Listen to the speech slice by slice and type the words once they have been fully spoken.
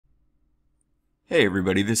Hey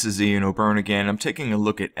everybody, this is Ian O'Byrne again. I'm taking a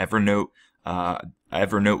look at Evernote.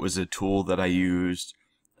 Evernote was a tool that I used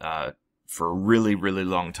for a really, really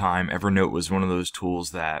long time. Evernote was one of those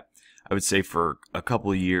tools that I would say for a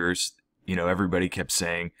couple of years, everybody kept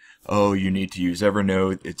saying, oh, you need to use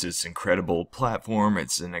Evernote. It's this incredible platform.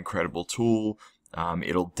 It's an incredible tool.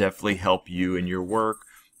 It'll definitely help you in your work.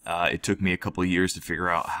 It took me a couple of years to figure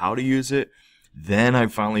out how to use it. Then I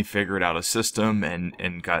finally figured out a system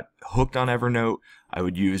and got hooked on Evernote. I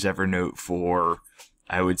would use Evernote for,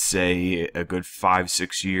 I would say, a good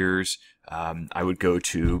 5-6 years. I would go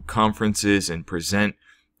to conferences and present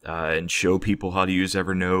and show people how to use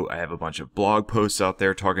Evernote. I have a bunch of blog posts out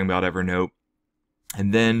there talking about Evernote.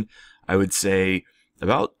 And then I would say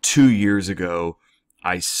about 2 years ago,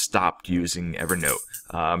 I stopped using Evernote.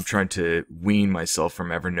 I'm trying to wean myself from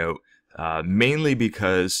Evernote, mainly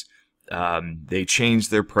because they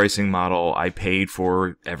changed their pricing model. I paid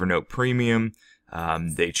for Evernote Premium.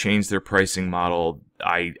 They changed their pricing model.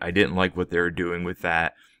 I didn't like what they were doing with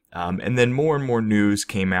that. And then more and more news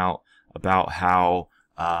came out about how,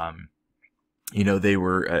 I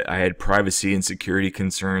had privacy and security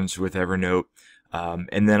concerns with Evernote.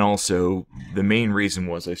 And then also the main reason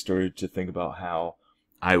was I started to think about how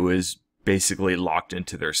I was basically locked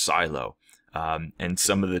into their silo. And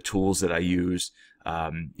some of the tools that I used,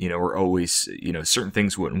 were always, certain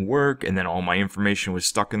things wouldn't work, and then all my information was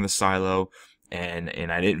stuck in the silo,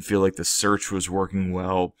 and I didn't feel like the search was working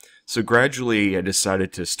well. So gradually I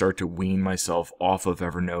decided to start to wean myself off of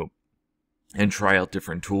Evernote and try out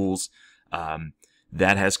different tools.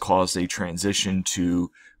 That has caused a transition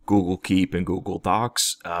to Google Keep and Google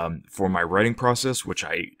Docs for my writing process, which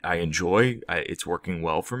I enjoy. It's working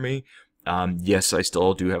well for me. Yes, I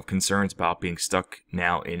still do have concerns about being stuck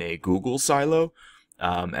now in a Google silo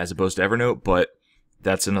as opposed to Evernote, but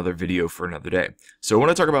that's another video for another day. So I want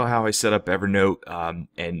to talk about how I set up Evernote,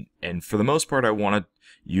 and for the most part, I wanted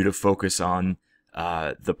you to focus on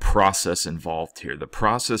the process involved here. The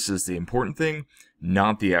process is the important thing,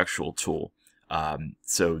 not the actual tool.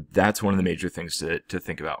 So that's one of the major things to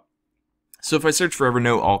think about. So if I search for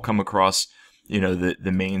Evernote, I'll come across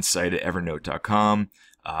the main site at evernote.com.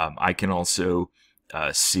 I can also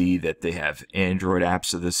see that they have Android apps.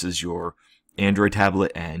 So this is your Android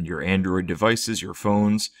tablet and your Android devices, your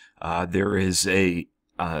phones. There is an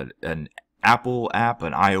Apple app,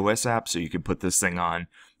 an iOS app, so you can put this thing on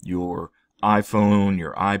your iPhone,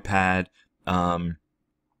 your iPad. And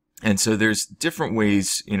so there's different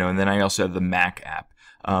ways, and then I also have the Mac app.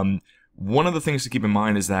 One of the things to keep in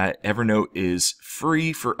mind is that Evernote is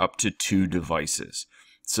free for up to 2 devices.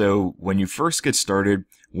 So when you first get started,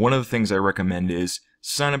 one of the things I recommend is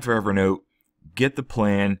sign up for Evernote, get the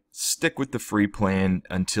plan, stick with the free plan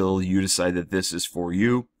until you decide that this is for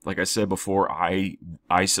you. Like I said before, I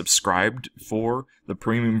subscribed for the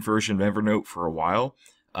premium version of Evernote for a while.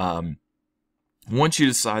 Once you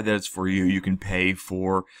decide that it's for you, you can pay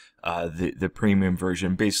for the premium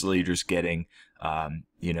version. Basically, you're just getting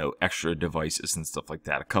extra devices and stuff like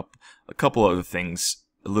that. A couple other things,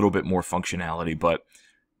 a little bit more functionality, but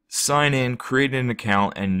sign in, create an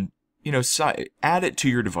account, and add it to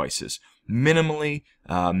your devices minimally.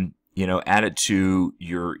 Add it to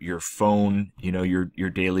your phone, your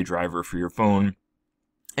daily driver for your phone,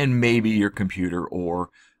 and maybe your computer or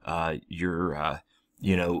a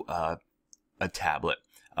tablet.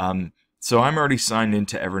 So I'm already signed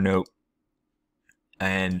into Evernote,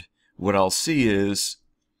 and what I'll see is,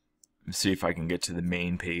 let's see if I can get to the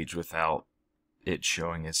main page without it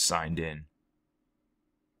showing as signed in.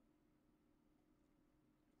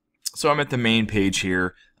 So I'm at the main page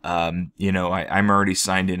here. I'm already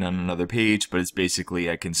signed in on another page, but it's basically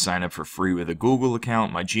I can sign up for free with a Google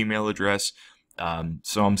account, my Gmail address.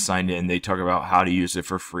 So I'm signed in. They talk about how to use it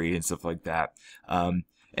for free and stuff like that. And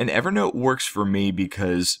Evernote works for me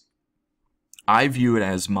because I view it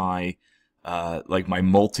as my my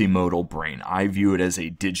multimodal brain. I view it as a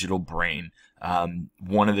digital brain.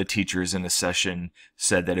 One of the teachers in a session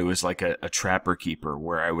said that it was like a trapper keeper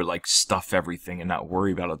where I would stuff everything and not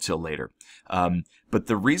worry about it till later. But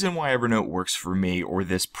the reason why Evernote works for me, or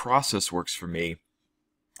this process works for me,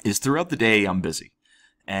 is throughout the day I'm busy.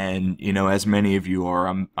 And, as many of you are,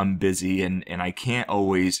 I'm busy and I can't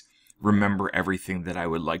always remember everything that I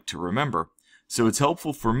would like to remember. So it's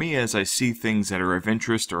helpful for me as I see things that are of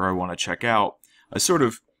interest or I want to check out. I sort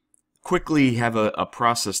of quickly have a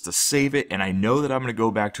process to save it, and I know that I'm going to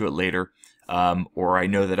go back to it later, or I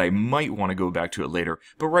know that I might want to go back to it later,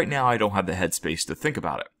 but right now I don't have the headspace to think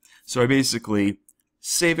about it. So I basically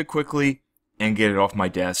save it quickly and get it off my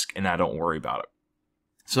desk, and I don't worry about it.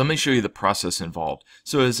 So let me show you the process involved.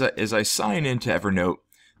 So as I sign into Evernote,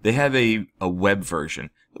 they have a web version.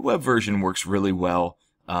 The web version works really well.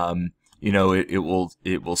 You know, it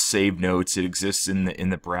will save notes. It exists in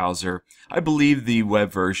the browser. I believe the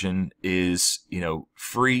web version is, you know,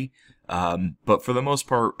 free. But for the most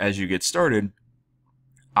part, as you get started,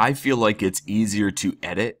 I feel like it's easier to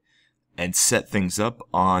edit and set things up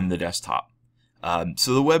on the desktop.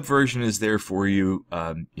 So the web version is there for you.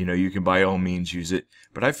 You know, you can by all means use it,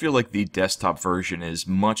 but I feel like the desktop version is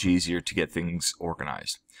much easier to get things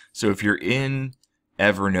organized. So if you're in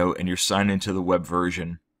Evernote and you're signed into the web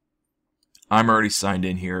version, I'm already signed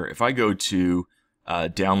in here. If I go to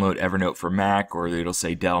download Evernote for Mac, or it'll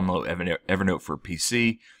say download Evernote for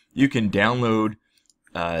PC, you can download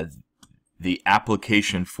the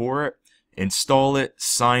application for it, install it,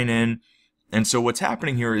 sign in. And so what's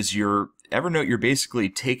happening here is Evernote, you're basically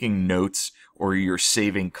taking notes or you're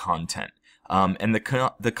saving content. And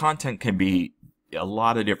the content can be a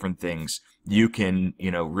lot of different things. You can,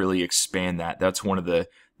 you know, really expand that. That's one of the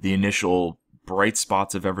initial bright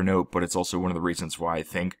spots of Evernote, but it's also one of the reasons why I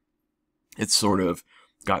think it's sort of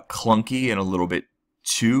got clunky and a little bit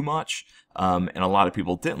too much. And a lot of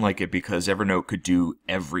people didn't like it because Evernote could do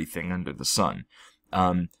everything under the sun.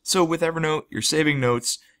 So with Evernote, you're saving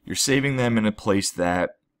notes, you're saving them in a place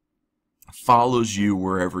that follows you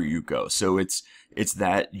wherever you go. So it's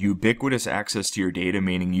that ubiquitous access to your data,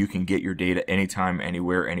 meaning you can get your data anytime,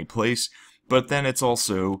 anywhere, any place. But then it's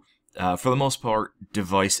also, for the most part,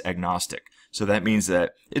 device agnostic. So that means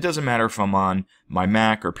that it doesn't matter if I'm on my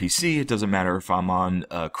Mac or PC, it doesn't matter if I'm on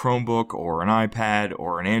a Chromebook or an iPad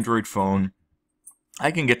or an Android phone,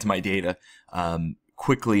 I can get to my data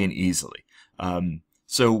quickly and easily.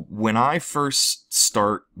 So when I first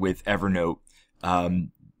start with Evernote,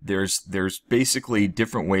 there's basically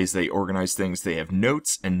different ways they organize things. They have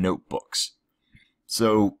notes and notebooks.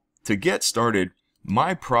 So to get started,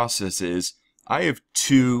 my process is I have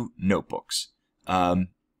 2 notebooks.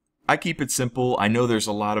 I keep it simple. I know there's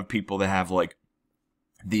a lot of people that have like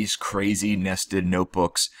these crazy nested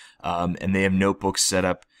notebooks, and they have notebooks set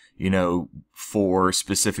up, you know, for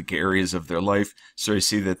specific areas of their life. So I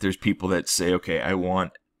see that there's people that say, okay, I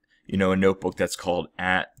want, you know, a notebook that's called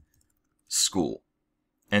at school.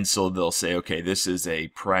 And so they'll say, okay, this is a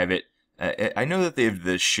private, I know that they have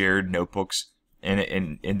the shared notebooks,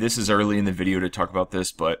 and this is early in the video to talk about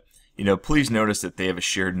this, but, you know, please notice that they have a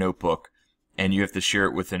shared notebook, and you have to share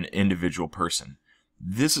it with an individual person.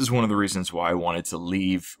 This is one of the reasons why I wanted to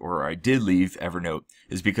leave, or I did leave Evernote,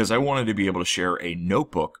 is because I wanted to be able to share a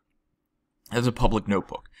notebook as a public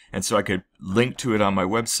notebook. And so I could link to it on my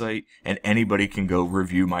website, and anybody can go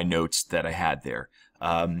review my notes that I had there.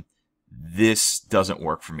 This doesn't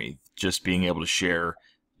work for me, just being able to share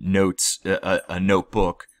notes, a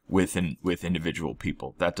notebook with individual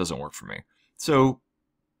people. That doesn't work for me. So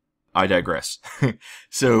I digress.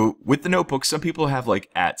 So with the notebook, some people have like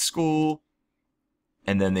at school,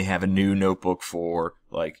 and then they have a new notebook for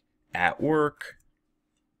like at work,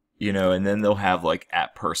 you know, and then they'll have like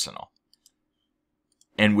at personal.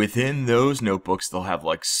 And within those notebooks, they'll have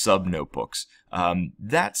like sub notebooks.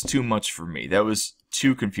 That's too much for me. That was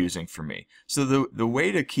too confusing for me. So the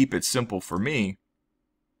way to keep it simple for me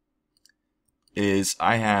is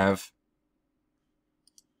I have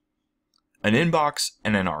an inbox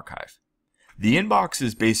and an archive. The inbox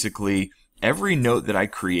is basically every note that I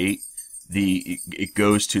create, it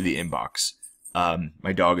goes to the inbox.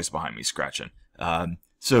 My dog is behind me scratching.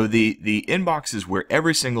 So the inbox is where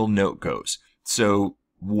every single note goes. So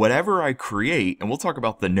whatever I create, and we'll talk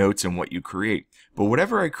about the notes and what you create, but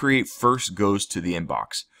whatever I create first goes to the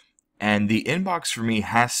inbox. And the inbox for me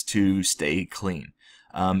has to stay clean.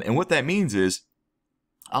 And what that means is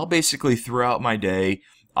I'll basically throughout my day,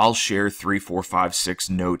 I'll share 3, 4, 5, 6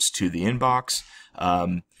 notes to the inbox.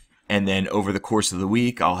 And then over the course of the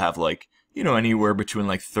week, I'll have like, you know, anywhere between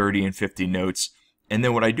like 30 and 50 notes. And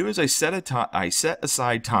then what I do is I set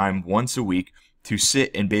aside time once a week to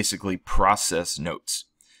sit and basically process notes.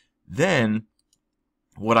 Then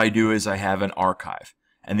what I do is I have an archive.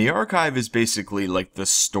 And the archive is basically like the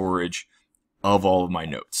storage of all of my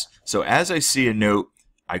notes. So as I see a note,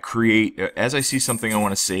 as I see something I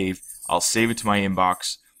want to save, I'll save it to my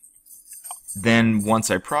inbox. Then once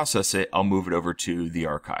I process it, I'll move it over to the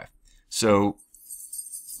archive. So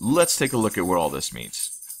let's take a look at what all this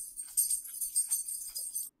means.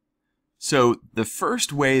 So the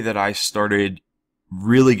first way that I started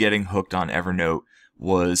really getting hooked on Evernote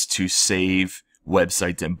was to save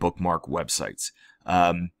websites and bookmark websites.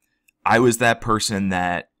 I was that person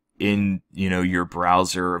that in, you know, your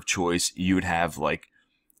browser of choice, you would have like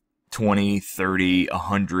 20, 30,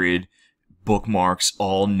 100 bookmarks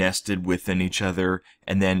all nested within each other,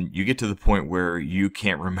 and then you get to the point where you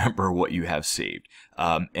can't remember what you have saved.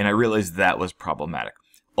 And I realized that was problematic.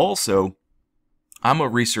 Also, I'm a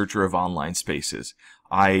researcher of online spaces.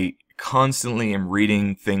 I constantly am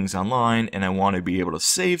reading things online, and I want to be able to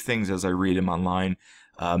save things as I read them online,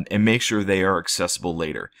 and make sure they are accessible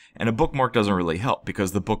later. And a bookmark doesn't really help,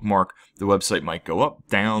 because the bookmark, the website might go up,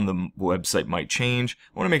 down, the website might change.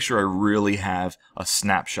 I want to make sure I really have a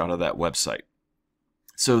snapshot of that website.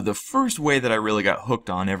 So the first way that I really got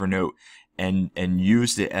hooked on Evernote and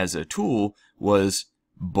used it as a tool was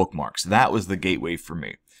bookmarks. That was the gateway for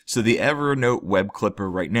me. So the Evernote web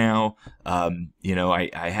clipper right now, I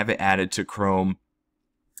have it added to Chrome.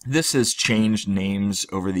 This has changed names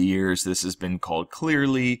over the years. This has been called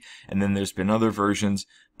Clearly, and then there's been other versions.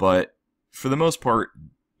 But for the most part,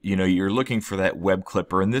 you're looking for that web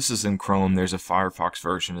clipper, and this is in Chrome. There's a Firefox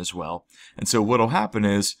version as well. And so what'll happen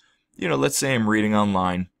is, let's say I'm reading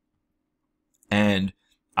online, and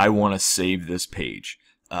I want to save this page.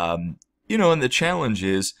 And the challenge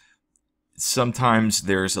is, sometimes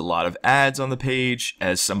there's a lot of ads on the page.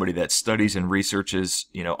 As somebody that studies and researches,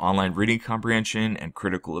 online reading comprehension and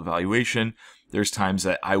critical evaluation, there's times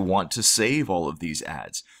that I want to save all of these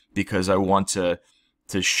ads because I want to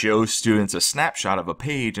show students a snapshot of a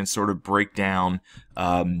page and sort of break down,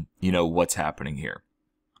 what's happening here.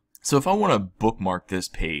 So if I want to bookmark this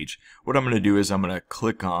page, what I'm going to do is I'm going to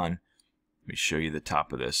click on, let me show you the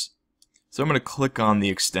top of this. So I'm going to click on the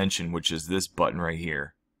extension, which is this button right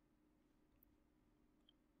here.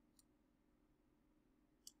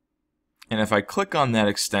 And if I click on that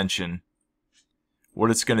extension, what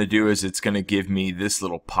it's going to do is it's going to give me this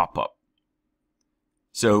little pop-up.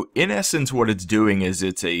 So in essence, what it's doing is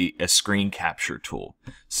it's a screen capture tool.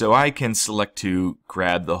 So I can select to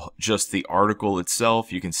grab just the article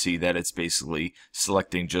itself. You can see that it's basically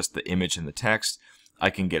selecting just the image and the text.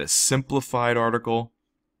 I can get a simplified article.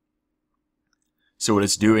 So what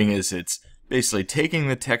it's doing is it's basically taking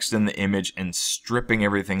the text and the image and stripping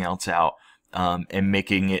everything else out. And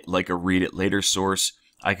making it like a read it later source.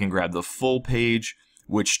 I can grab the full page,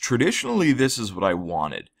 which traditionally this is what I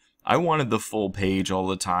wanted. I wanted the full page all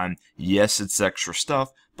the time. Yes, it's extra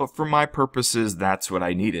stuff, but for my purposes, that's what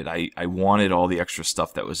I needed. I wanted all the extra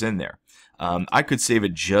stuff that was in there. I could save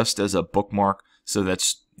it just as a bookmark, so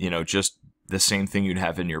that's just the same thing you'd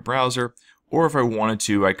have in your browser. Or if I wanted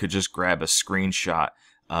to, I could just grab a screenshot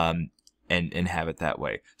and have it that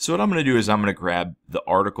way. So what I'm going to do is I'm going to grab the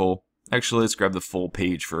article. Actually, let's grab the full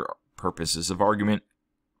page for purposes of argument.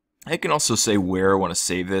 I can also say where I want to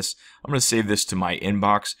save this. I'm going to save this to my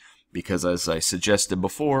inbox because, as I suggested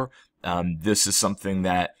before, this is something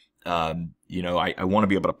that I want to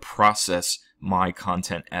be able to process my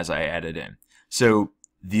content as I add it in. So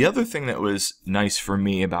the other thing that was nice for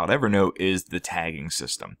me about Evernote is the tagging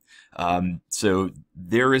system. So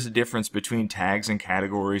there is a difference between tags and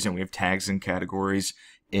categories, and we have tags and categories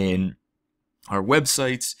in our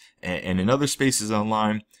websites and in other spaces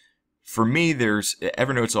online. For me,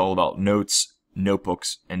 Evernote's all about notes,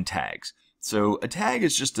 notebooks, and tags. So a tag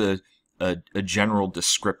is just a general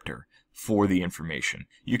descriptor for the information.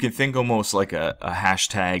 You can think almost like a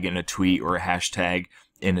hashtag in a tweet or a hashtag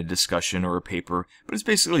in a discussion or a paper, but it's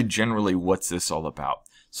basically generally what's this all about.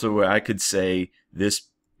 So I could say this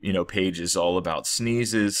page is all about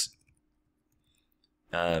sneezes,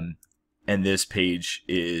 and this page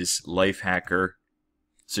is Lifehacker.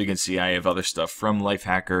 So you can see I have other stuff from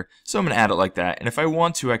Lifehacker. So I'm going to add it like that. And if I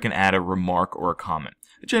want to, I can add a remark or a comment.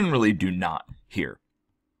 I generally do not here.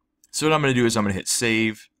 So what I'm going to do is I'm going to hit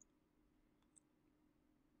save.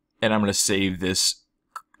 And I'm going to save this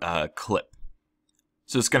clip.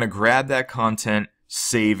 So it's going to grab that content,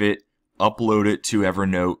 save it, upload it to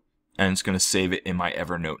Evernote, and it's going to save it in my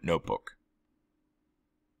Evernote notebook.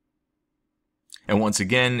 And once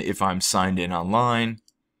again, if I'm signed in online,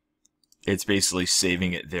 it's basically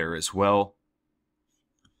saving it there as well.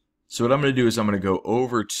 So what I'm going to do is I'm going to go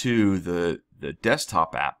over to the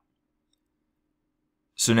desktop app.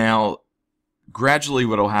 So now, gradually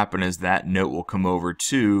what will happen is that note will come over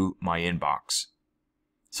to my inbox.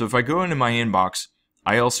 So if I go into my inbox,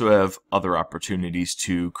 I also have other opportunities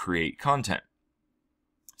to create content.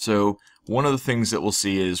 So one of the things that we'll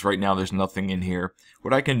see is right now there's nothing in here.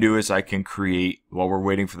 What I can do is I can create, while we're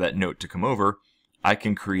waiting for that note to come over, I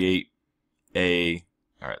can create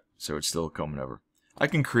alright, so it's still coming over. I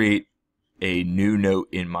can create a new note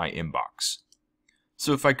in my inbox.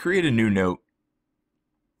 So if I create a new note,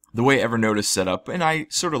 the way Evernote is set up, and I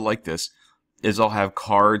sort of like this, is I'll have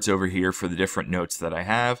cards over here for the different notes that I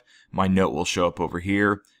have. My note will show up over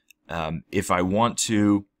here. If I want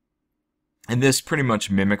to, And this pretty much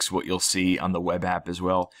mimics what you'll see on the web app as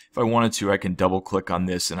well. If I wanted to, I can double click on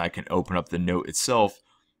this and I can open up the note itself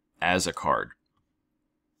as a card.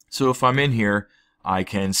 So if I'm in here, I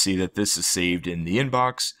can see that this is saved in the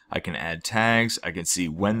inbox. I can add tags. I can see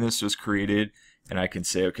when this was created. And I can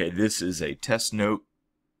say, okay, this is a test note.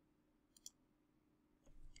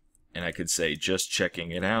 And I could say, just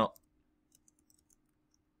checking it out.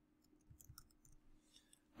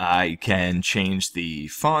 I can change the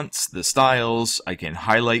fonts, the styles. I can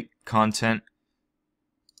highlight content.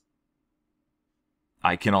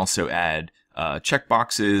 I can also add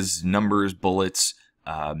checkboxes, numbers, bullets,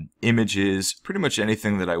 images, pretty much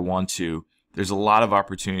anything that I want to. There's a lot of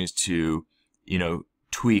opportunities to,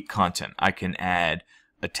 tweak content. I can add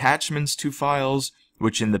attachments to files,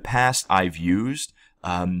 which in the past I've used.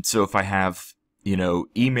 So if I have,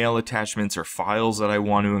 email attachments or files that I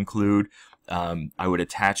want to include, I would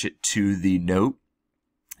attach it to the note.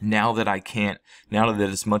 Now that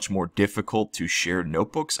it's much more difficult to share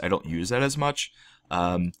notebooks, I don't use that as much.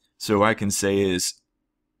 So what I can say is,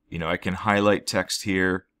 I can highlight text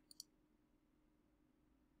here.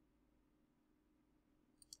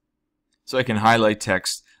 So I can highlight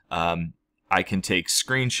text. I can take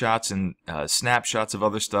screenshots and snapshots of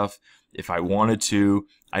other stuff if I wanted to.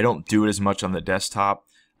 I don't do it as much on the desktop.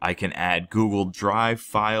 I can add Google Drive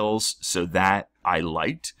files, so that I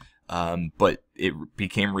liked, but it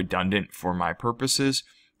became redundant for my purposes.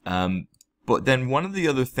 But then one of the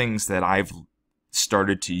other things that I've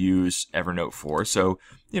started to use Evernote for, so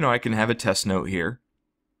I can have a test note here,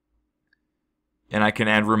 and I can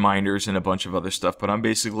add reminders and a bunch of other stuff, but I'm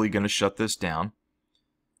basically going to shut this down.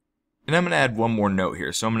 And I'm going to add one more note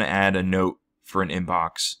here. So I'm going to add a note for an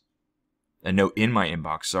inbox, a note in my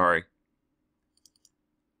inbox, sorry.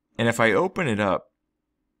 And if I open it up,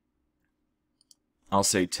 I'll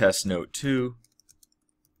say test note 2,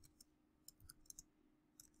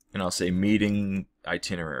 and I'll say meeting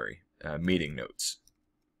itinerary, meeting notes.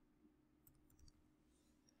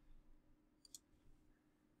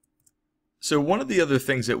 So one of the other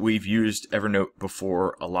things that we've used Evernote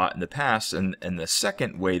before a lot in the past, and the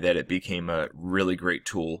second way that it became a really great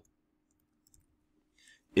tool,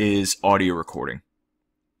 is audio recording.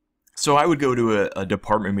 So I would go to a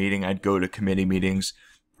department meeting, I'd go to committee meetings,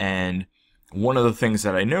 and one of the things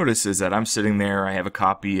that I notice is that I'm sitting there, I have a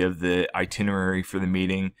copy of the itinerary for the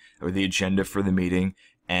meeting, or the agenda for the meeting,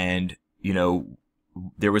 and,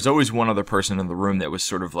 there was always one other person in the room that was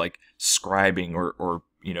sort of like scribing or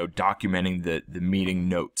documenting the meeting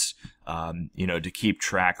notes, to keep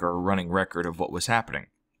track or a running record of what was happening.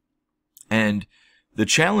 And the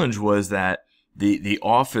challenge was that the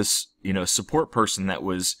office, support person that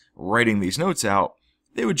was writing these notes out,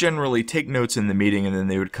 they would generally take notes in the meeting, and then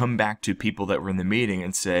they would come back to people that were in the meeting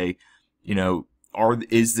and say,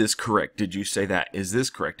 is this correct? Did you say that? Is this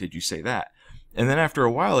correct? Did you say that? And then after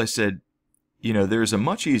a while I said, there's a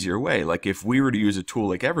much easier way. Like if we were to use a tool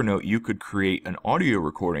like Evernote, you could create an audio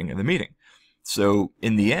recording of the meeting. So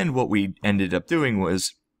in the end, what we ended up doing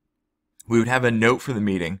was we would have a note for the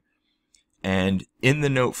meeting, and in the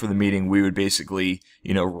note for the meeting, we would basically,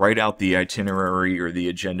 write out the itinerary or the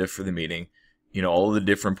agenda for the meeting, all of the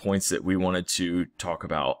different points that we wanted to talk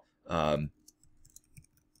about. And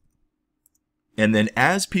then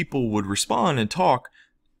as people would respond and talk,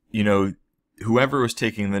 whoever was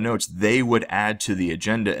taking the notes, they would add to the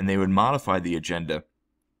agenda and they would modify the agenda.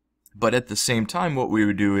 But at the same time, what we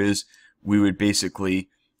would do is we would basically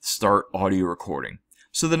start audio recording.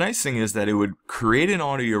 So the nice thing is that it would create an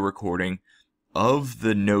audio recording of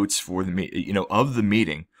the notes for the of the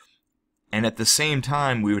meeting, and at the same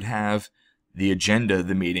time we would have the agenda of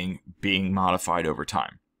the meeting being modified over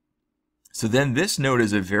time. So then this note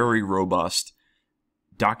is a very robust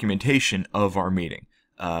documentation of our meeting.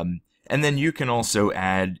 And then you can also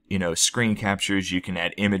add, screen captures, you can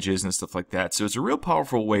add images and stuff like that. So it's a real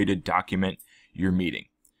powerful way to document your meeting.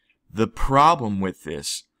 The problem with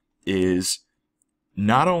this is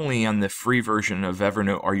not only on the free version of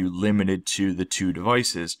Evernote are you limited to the 2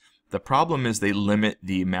 devices, the problem is they limit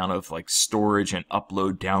the amount of storage and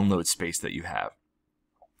upload download space that you have.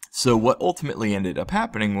 So what ultimately ended up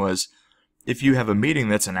happening was if you have a meeting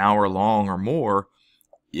that's an hour long or more,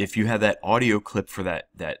 if you have that audio clip for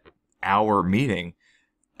that hour meeting,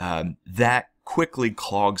 that quickly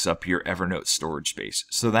clogs up your Evernote storage space.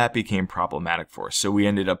 So that became problematic for us. So we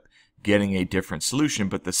ended up getting a different solution,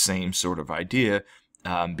 but the same sort of idea,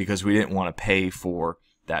 because we didn't want to pay for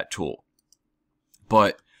that tool.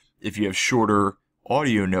 But if you have shorter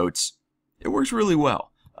audio notes, it works really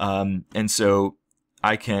well. And so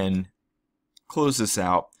I can close this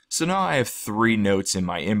out. So now I have 3 notes in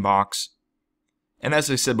my inbox. And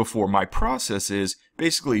as I said before, my process is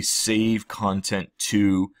basically save content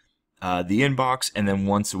to the inbox and then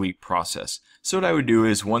once a week process. So what I would do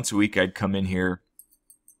is once a week I'd come in here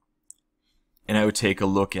and I would take a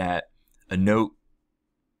look at a note.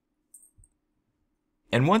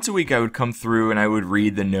 And once a week I would come through and I would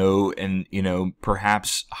read the note and,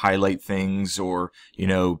 perhaps highlight things or,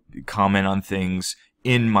 comment on things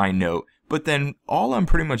in my note. But then all I'm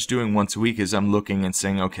pretty much doing once a week is I'm looking and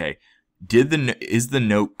saying, okay, is the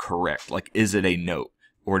note correct? Like, is it a note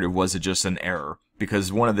or was it just an error?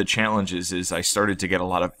 Because one of the challenges is I started to get a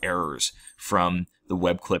lot of errors from the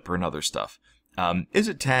web clipper and other stuff. Is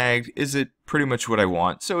it tagged? Is it pretty much what I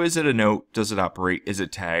want? So is it a note? Does it operate? Is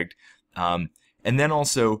it tagged? And then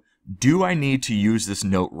also, do I need to use this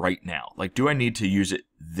note right now? Like, do I need to use it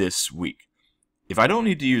this week? If I don't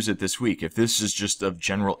need to use it this week, if this is just of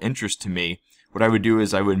general interest to me, what I would do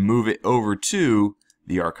is I would move it over to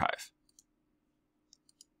the archive.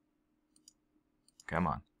 Come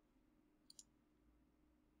on.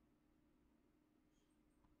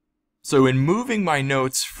 So in moving my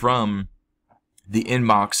notes from the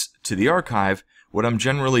inbox to the archive, what I'm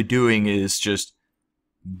generally doing is just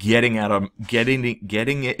getting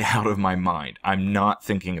it out of my mind. I'm not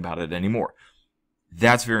thinking about it anymore.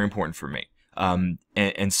 That's very important for me.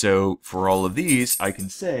 And so for all of these, I can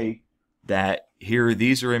say that here,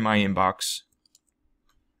 these are in my inbox.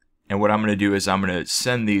 And what I'm going to do is I'm going to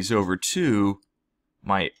send these over to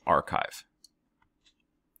my archive.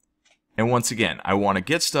 And once again, I want to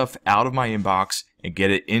get stuff out of my inbox and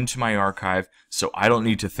get it into my archive so I don't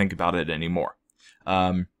need to think about it anymore.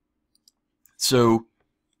 So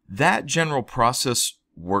that general process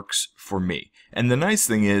works for me. And the nice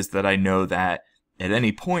thing is that I know that at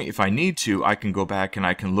any point, if I need to, I can go back and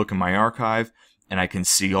I can look in my archive and I can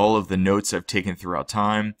see all of the notes I've taken throughout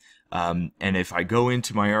time. And if I go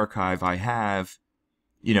into my archive, I have,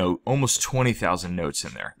 almost 20,000 notes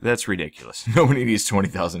in there. That's ridiculous. Nobody needs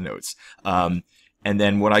 20,000 notes. And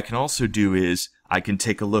then what I can also do is I can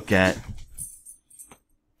take a look at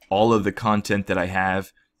all of the content that I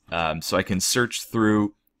have. So I can search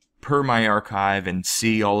through per my archive and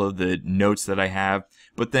see all of the notes that I have.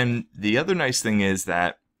 But then the other nice thing is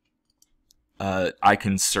that I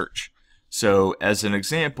can search. So as an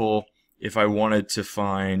example, if I wanted to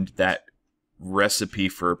find that recipe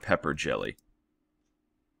for pepper jelly.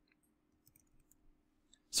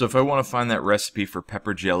 So if I want to find that recipe for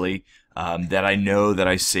pepper jelly that I know that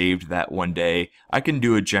I saved that one day, I can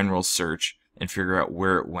do a general search and figure out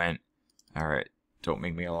where it went. All right, don't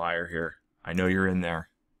make me a liar here. I know you're in there.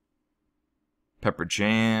 Pepper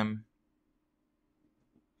jam.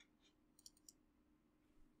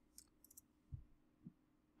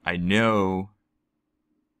 I know.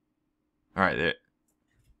 All right, there.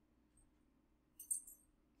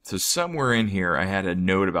 So somewhere in here, I had a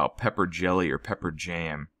note about pepper jelly or pepper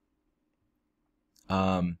jam.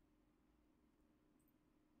 And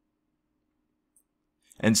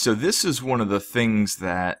so this is one of the things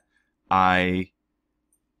that I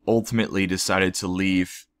ultimately decided to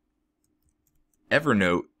leave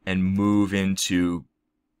Evernote and move into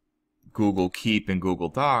Google Keep and Google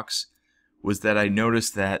Docs, was that I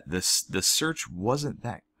noticed that the search wasn't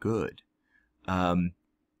that good. And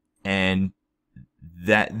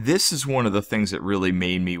that this is one of the things that really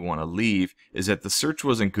made me want to leave, is that the search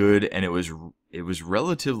wasn't good and it was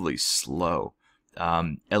relatively slow,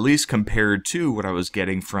 at least compared to what I was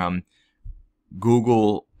getting from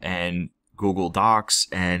Google and Google Docs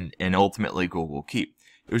and ultimately Google Keep.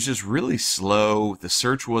 It was just really slow. The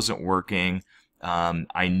search wasn't working.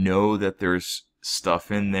 I know that there's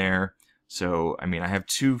stuff in there. So, I mean, I have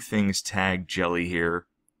two things tagged jelly here.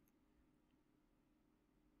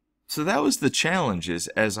 So that was the challenge,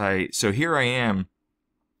 so here I am.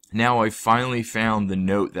 Now I finally found the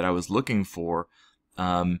note that I was looking for.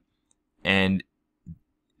 And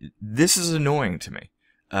this is annoying to me.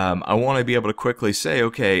 I want to be able to quickly say,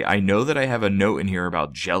 okay, I know that I have a note in here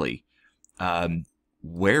about jelly.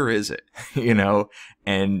 Where is it?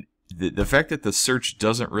 And the fact that the search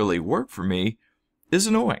doesn't really work for me is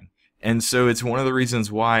annoying. And so it's one of the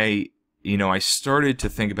reasons why, I started to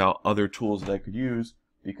think about other tools that I could use,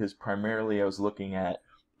 because primarily I was looking at,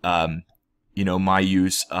 my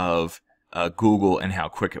use of Google and how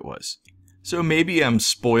quick it was. So maybe I'm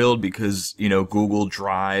spoiled because, Google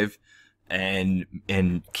Drive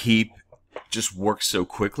and Keep just works so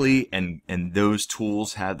quickly, and those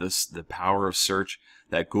tools have the power of search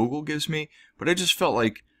that Google gives me. But I just felt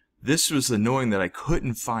like this was annoying that I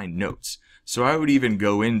couldn't find notes. So I would even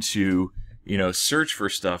go into, search for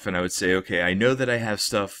stuff, and I would say, okay, I know that I have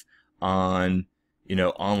stuff on,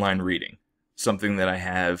 online reading, something that I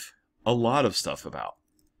have a lot of stuff about.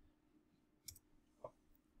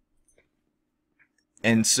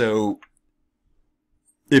 And so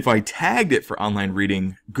if I tagged it for online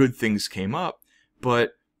reading, good things came up,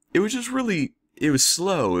 but it was just really, it was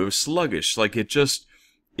slow, it was sluggish, like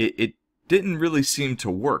it didn't really seem to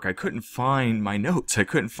work. I couldn't find my notes, I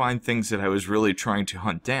couldn't find things that I was really trying to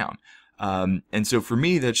hunt down. And so for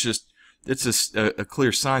me, it's a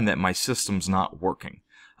clear sign that my system's not working.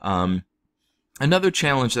 Another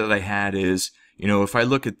challenge that I had is, if I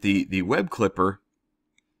look at the web clipper,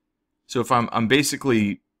 so if I'm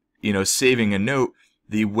basically, saving a note,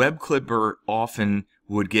 the web clipper often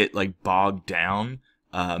would get like bogged down,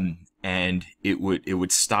 and it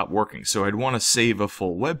would stop working. So I'd want to save a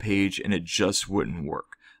full web page, and it just wouldn't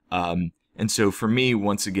work. And so for me,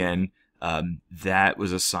 once again, that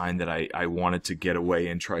was a sign that I wanted to get away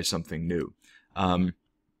and try something new.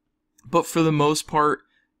 But for the most part,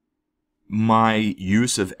 my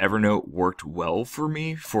use of Evernote worked well for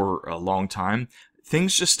me for a long time.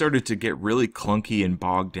 Things just started to get really clunky and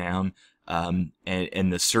bogged down, and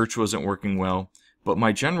the search wasn't working well, but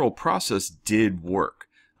my general process did work.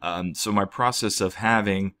 So my process of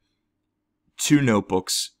having 2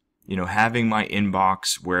 notebooks, having my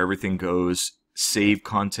inbox where everything goes, save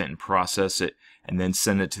content and process it, and then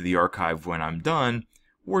send it to the archive when I'm done,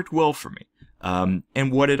 worked well for me.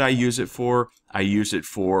 And what did I use it for? I used it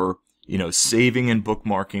for, saving and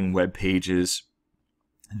bookmarking web pages.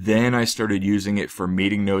 Then I started using it for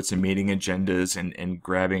meeting notes and meeting agendas and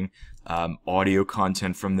grabbing audio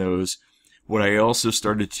content from those. What I also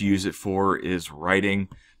started to use it for is writing.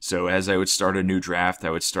 So as I would start a new draft, I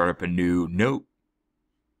would start up a new note,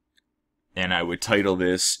 and I would title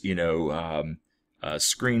this,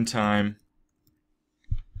 screen time.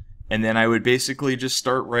 And then I would basically just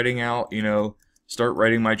start writing out, start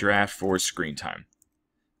writing my draft for screen time.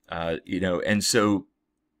 And so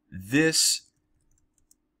this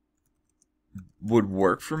would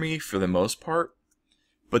work for me for the most part,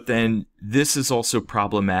 but then this is also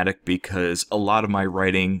problematic because a lot of my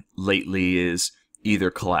writing lately is either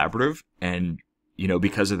collaborative, and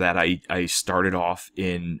because of that I started off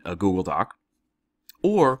in a Google Doc,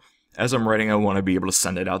 or as I'm writing I want to be able to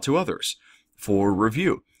send it out to others for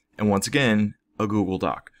review, and once again a Google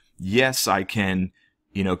Doc. Yes, I can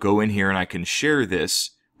go in here and I can share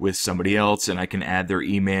this with somebody else, and I can add their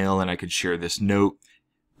email, and I can share this note,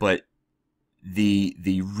 but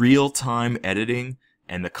the real-time editing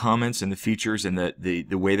and the comments and the features and the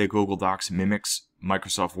way that Google Docs mimics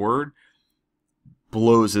Microsoft Word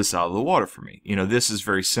blows this out of the water for me. This is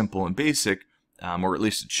very simple and basic, or at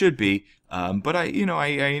least it should be. But I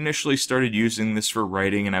initially started using this for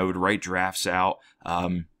writing, and I would write drafts out.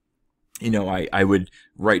 I would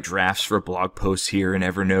write drafts for blog posts here in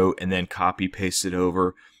Evernote and then copy paste it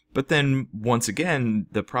over. But then once again,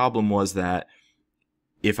 the problem was that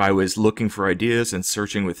if I was looking for ideas and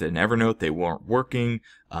searching within Evernote, they weren't working.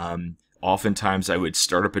 Oftentimes I would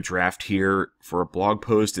start up a draft here for a blog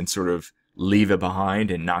post and sort of leave it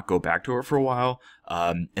behind and not go back to it for a while.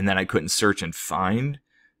 And then I couldn't search and find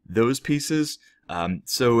those pieces.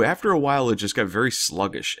 So after a while, it just got very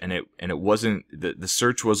sluggish, and it wasn't, the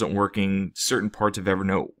search wasn't working. Certain parts of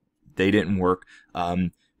Evernote, they didn't work.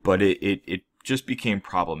 But it just became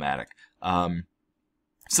problematic.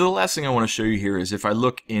 So the last thing I want to show you here is if I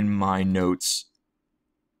look in my notes,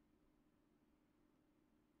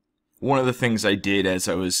 one of the things I did as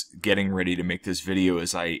I was getting ready to make this video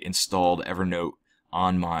is I installed Evernote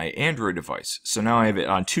on my Android device. So now I have it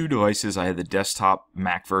on 2 devices. I have the desktop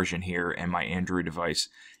Mac version here and my Android device.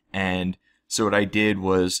 And so what I did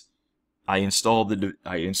was I installed the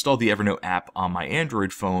Evernote app on my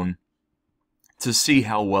Android phone to see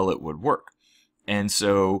how well it would work. And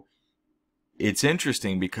so it's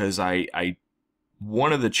interesting because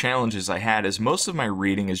one of the challenges I had is most of my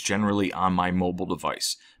reading is generally on my mobile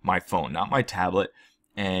device, my phone, not my tablet.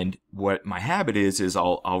 And what my habit is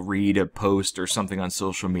I'll read a post or something on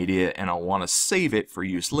social media, and I'll want to save it for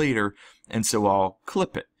use later, and so I'll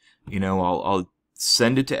clip it. I'll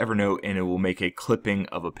send it to Evernote, and it will make a clipping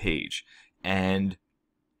of a page. And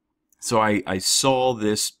so I saw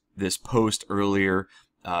this post earlier,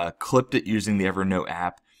 clipped it using the Evernote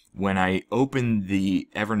app. When I opened the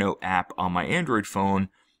Evernote app on my Android phone,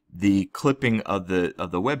 the clipping of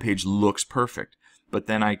the web page looks perfect. But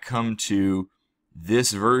then I come to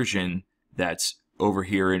this version that's over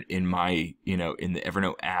here in my, in the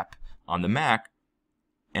Evernote app on the Mac,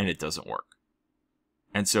 and it doesn't work.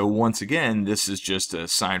 And so once again, this is just a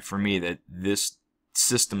sign for me that this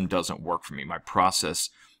system doesn't work for me. My process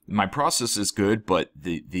is good, but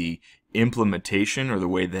the implementation or the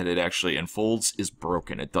way that it actually unfolds is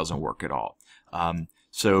broken. It doesn't work at all.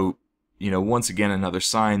 So once again, another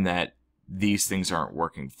sign that these things aren't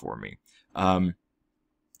working for me.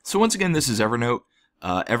 So once again, this is Evernote.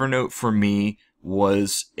 Evernote for me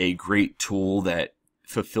was a great tool that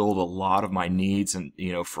fulfilled a lot of my needs and,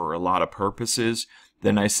 for a lot of purposes.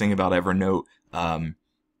 The nice thing about Evernote, and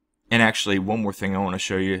actually one more thing I want to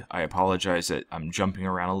show you, I apologize that I'm jumping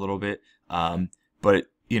around a little bit, but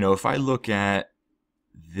if I look at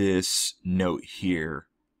this note here,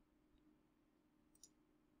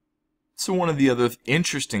 so one of the other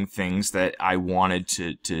interesting things that I wanted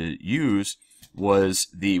to use was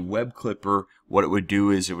the web clipper. What it would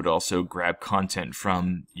do is it would also grab content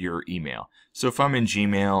from your email. So if I'm in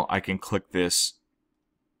Gmail, I can click this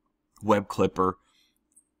web clipper,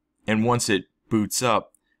 and once it boots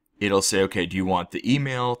up, it'll say, okay, do you want the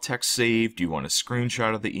email text saved? Do you want a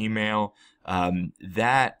screenshot of the email?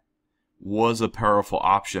 That was a powerful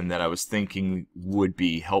option that I was thinking would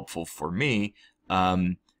be helpful for me.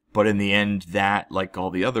 But in the end, that, like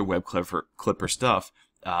all the other web clipper stuff,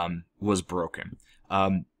 was broken.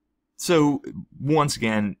 So once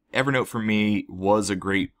again, Evernote for me was a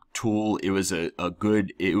great tool. It was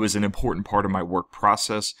it was an important part of my work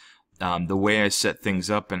process. The way I set things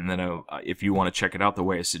up, and then if you want to check it out, the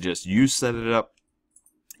way I suggest you set it up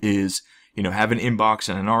is, have an inbox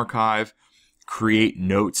and an archive, create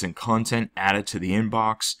notes and content, add it to the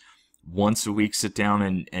inbox. Once a week, sit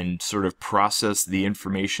down and sort of process the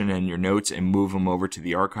information in your notes and move them over to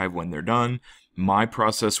the archive when they're done. My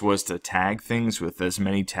process was to tag things with as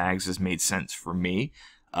many tags as made sense for me.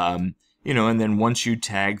 And then once you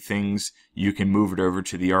tag things, you can move it over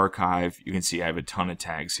to the archive. You can see I have a ton of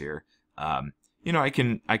tags here. I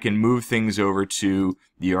can move things over to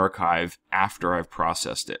the archive after I've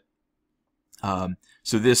processed it.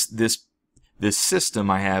 So this system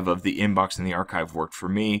I have of the inbox and the archive worked for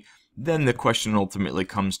me. Then the question ultimately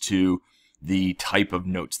comes to the type of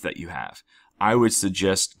notes that you have. I would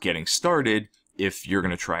suggest getting started, if you're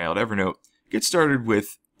going to try out Evernote, get started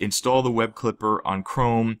with install the web clipper on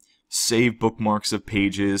Chrome, save bookmarks of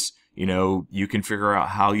pages. You can figure out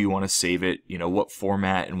how you want to save it, what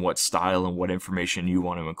format and what style and what information you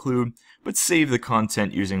want to include, but save the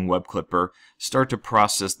content using web clipper, start to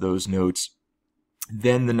process those notes.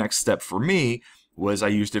 Then the next step for me was I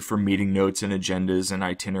used it for meeting notes and agendas and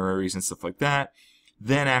itineraries and stuff like that.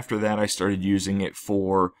 Then after that, I started using it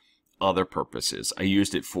for other purposes. I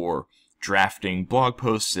used it for drafting blog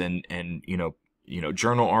posts and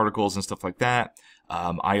journal articles and stuff like that.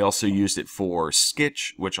 I also used it for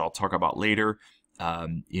Sketch, which I'll talk about later.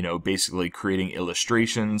 Basically creating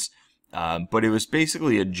illustrations. But it was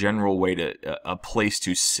basically a general way a place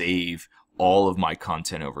to save all of my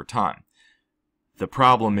content over time. The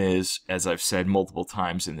problem is, as I've said multiple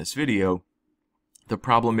times in this video, the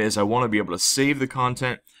problem is I want to be able to save the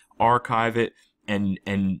content, archive it, and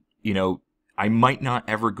I might not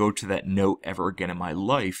ever go to that note ever again in my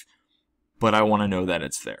life, but I want to know that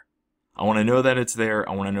it's there. I want to know that it's there.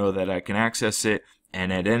 I want to know that I can access it,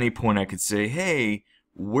 and at any point I could say, hey,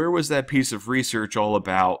 where was that piece of research all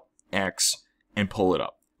about X, and pull it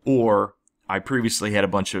up. Or I previously had a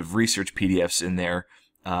bunch of research PDFs in there,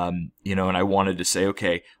 and I wanted to say,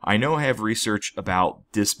 okay, I know I have research about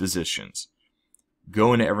dispositions.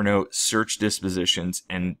 Go into Evernote, search dispositions,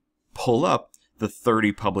 and pull up the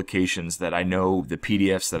 30 publications that I know, the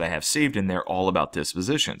PDFs that I have saved in there, all about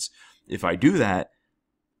dispositions. If I do that,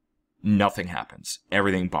 nothing happens.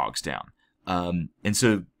 Everything bogs down. And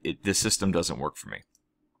so the system doesn't work for me.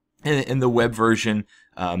 And the web version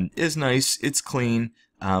is nice, it's clean,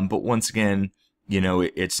 but once again,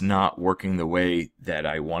 it's not working the way that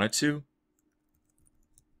I want it to.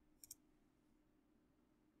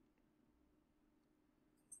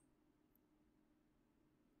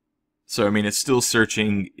 So it's still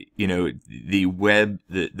searching. The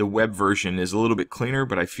web version is a little bit cleaner,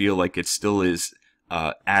 but I feel like it still is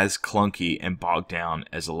as clunky and bogged down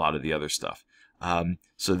as a lot of the other stuff.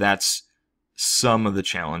 So that's some of the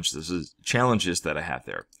challenges that I have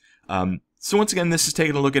there. So once again, this is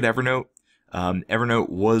taking a look at Evernote. Evernote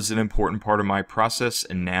was an important part of my process,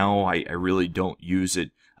 and now I really don't use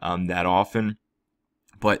it that often.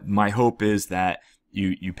 But my hope is that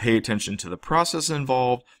you pay attention to the process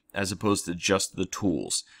involved as opposed to just the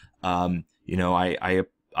tools. I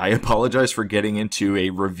apologize for getting into a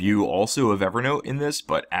review also of Evernote in this,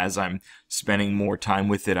 but as I'm spending more time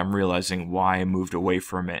with it, I'm realizing why I moved away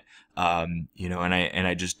from it. And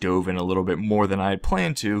I just dove in a little bit more than I had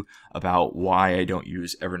planned to about why I don't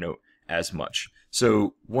use Evernote as much.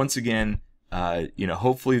 So once again,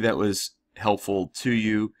 hopefully that was helpful to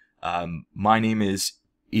you. My name is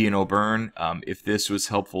Ian O'Byrne. If this was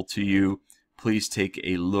helpful to you, please take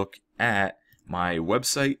a look at my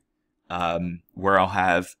website. where I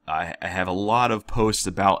have a lot of posts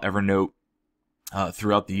about Evernote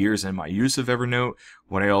throughout the years and my use of Evernote.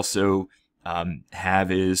 What I also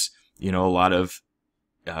have is, a lot of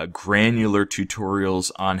granular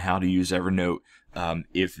tutorials on how to use Evernote.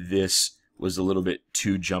 If this was a little bit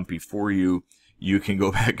too jumpy for you, you can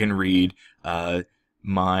go back and read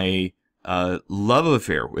my love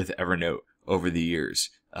affair with Evernote over the years.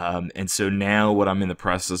 And so now what I'm in the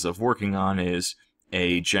process of working on is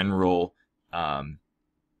a general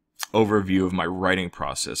overview of my writing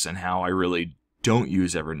process and how I really don't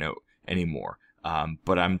use Evernote anymore.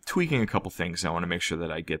 But I'm tweaking a couple things. I want to make sure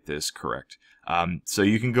that I get this correct. So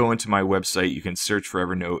you can go into my website, you can search for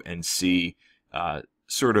Evernote and see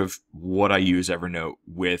sort of what I use Evernote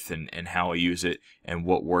with and how I use it and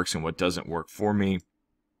what works and what doesn't work for me.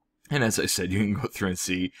 And as I said, you can go through and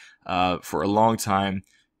see for a long time,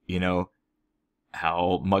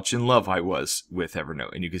 how much in love I was with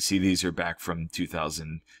Evernote. And you can see these are back from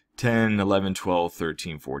 2010, 11, 12,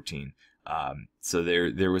 13, 14. So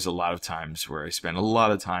there was a lot of times where I spent a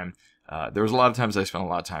lot of time, there was a lot of times I spent a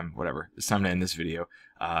lot of time, whatever, it's time to end this video,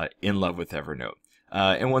 in love with Evernote.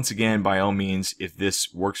 And once again, by all means, if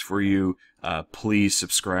this works for you, please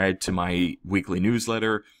subscribe to my weekly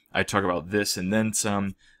newsletter. I talk about this and then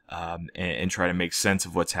some, and try to make sense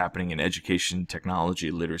of what's happening in education,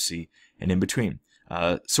 technology, literacy, and in between.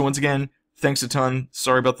 So once again, thanks a ton.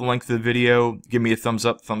 Sorry about the length of the video. Give me a thumbs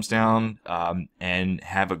up, thumbs down, and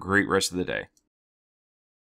have a great rest of the day.